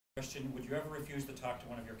Question, would you ever refuse to talk to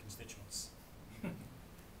one of your constituents?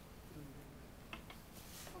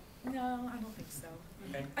 No, I don't think so.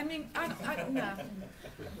 Okay. I mean, no.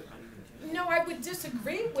 No, I would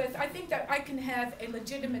disagree with, I think that I can have a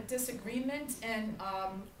legitimate disagreement and,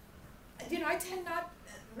 you know, I tend not,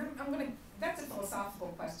 that's a philosophical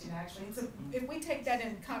question actually. If we take that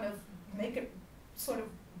and kind of make it sort of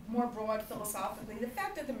more broad philosophically, the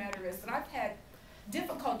fact of the matter is that I've had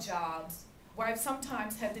difficult jobs where I've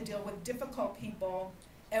sometimes had to deal with difficult people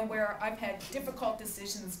and where I've had difficult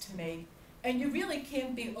decisions to make. And you really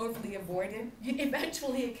can't be overly avoidant.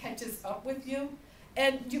 Eventually it catches up with you.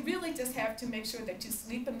 And you really just have to make sure that you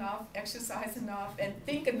sleep enough, exercise enough, and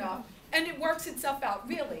think enough, and it works itself out,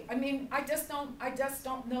 really. I mean, I just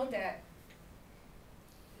don't know that.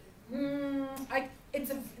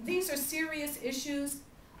 These are serious issues,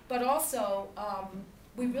 but also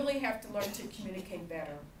we really have to learn to communicate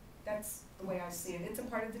better. That's the way I see it. It's a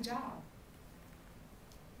part of the job.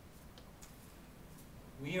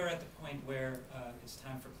 We are at the point where it's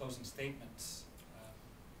time for closing statements.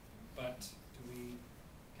 But do we,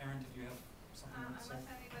 Karen, did you have something to say?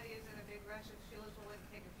 Unless anybody is in a big rush, if Sheila's willing to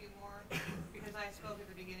take a few more, because I spoke at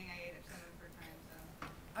the beginning, I ate up some of her time,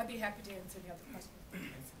 so. I'd be happy to answer the other questions.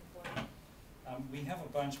 We have a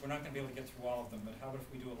bunch. We're not going to be able to get through all of them, but how about if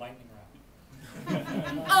we do a lightning round?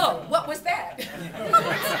 Oh, what was that?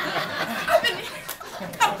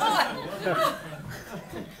 Come on.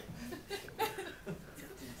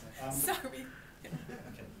 Sorry. Okay.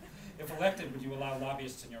 If elected, would you allow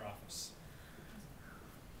lobbyists in your office?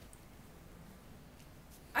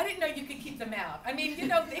 I didn't know you could keep them out. I mean, you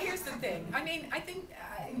know, here's the thing. I mean, I think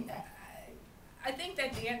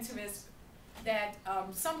that the answer is that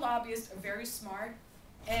some lobbyists are very smart,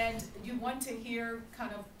 and you want to hear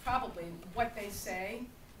kind of probably what they say.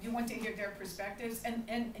 You want to hear their perspectives, and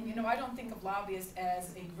you know, I don't think of lobbyists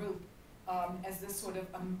as a group, as this sort of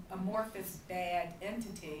amorphous bad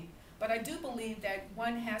entity, but I do believe that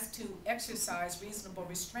one has to exercise reasonable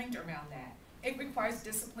restraint around that. It requires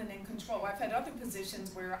discipline and control. I've had other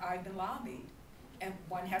positions where I've been lobbied, and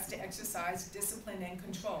one has to exercise discipline and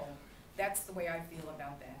control. That's the way I feel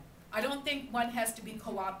about that. I don't think one has to be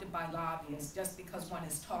co-opted by lobbyists just because one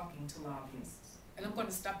is talking to lobbyists. And I'm going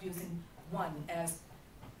to stop using one as,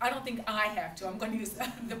 I don't think I have to. I'm going to use the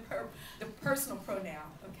personal pronoun,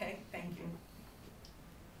 okay? Thank you.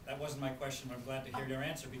 That wasn't my question, but I'm glad to hear your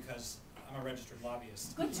answer because I'm a registered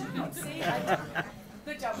lobbyist. Good job, see?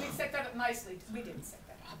 Good job. We set that up nicely. We didn't set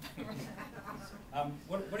that up.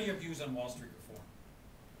 What are your views on Wall Street reform?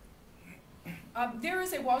 There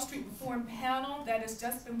is a Wall Street reform panel that has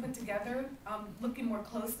just been put together. Looking more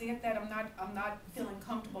closely at that, I'm not feeling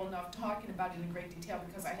comfortable enough talking about it in great detail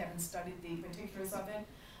because I haven't studied the particulars of it.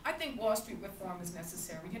 I think Wall Street reform is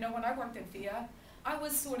necessary. You know, when I worked at FIA, I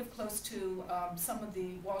was sort of close to some of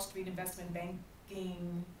the Wall Street investment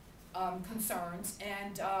banking concerns,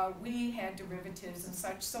 and we had derivatives and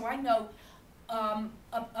such, so I know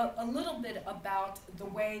a little bit about the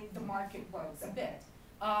way the market works, a bit.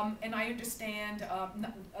 And I understand,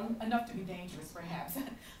 enough to be dangerous perhaps,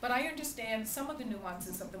 but I understand some of the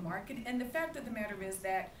nuances of the market, and the fact of the matter is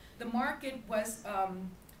that the market was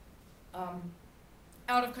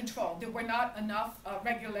out of control. There were not enough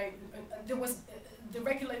regulatory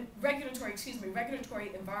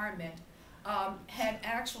environment had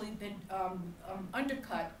actually been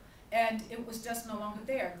undercut, and it was just no longer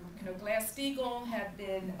there. You know, Glass-Steagall had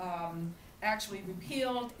been actually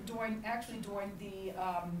repealed during the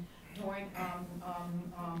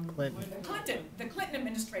Clinton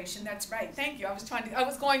administration. That's right. Thank you. I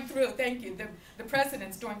was going through. Thank you. The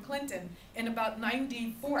presidents during Clinton in about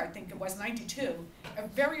 '94, I think it was '92,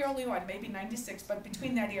 very early on, maybe '96, but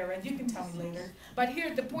between that era, and you can tell me later. But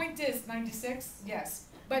here, the point is '96. Yes.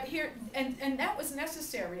 But here, and that was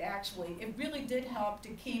necessary. Actually, it really did help to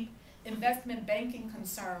keep investment banking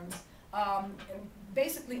concerns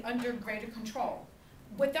basically under greater control.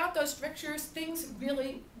 Without those strictures, things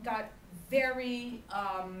really got very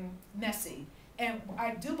messy. And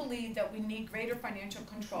I do believe that we need greater financial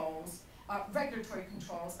controls, regulatory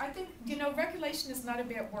controls. I think, you know, regulation is not a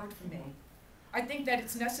bad word for me. I think that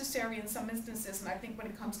it's necessary in some instances, and I think when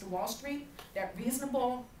it comes to Wall Street, that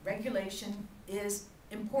reasonable regulation is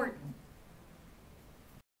important.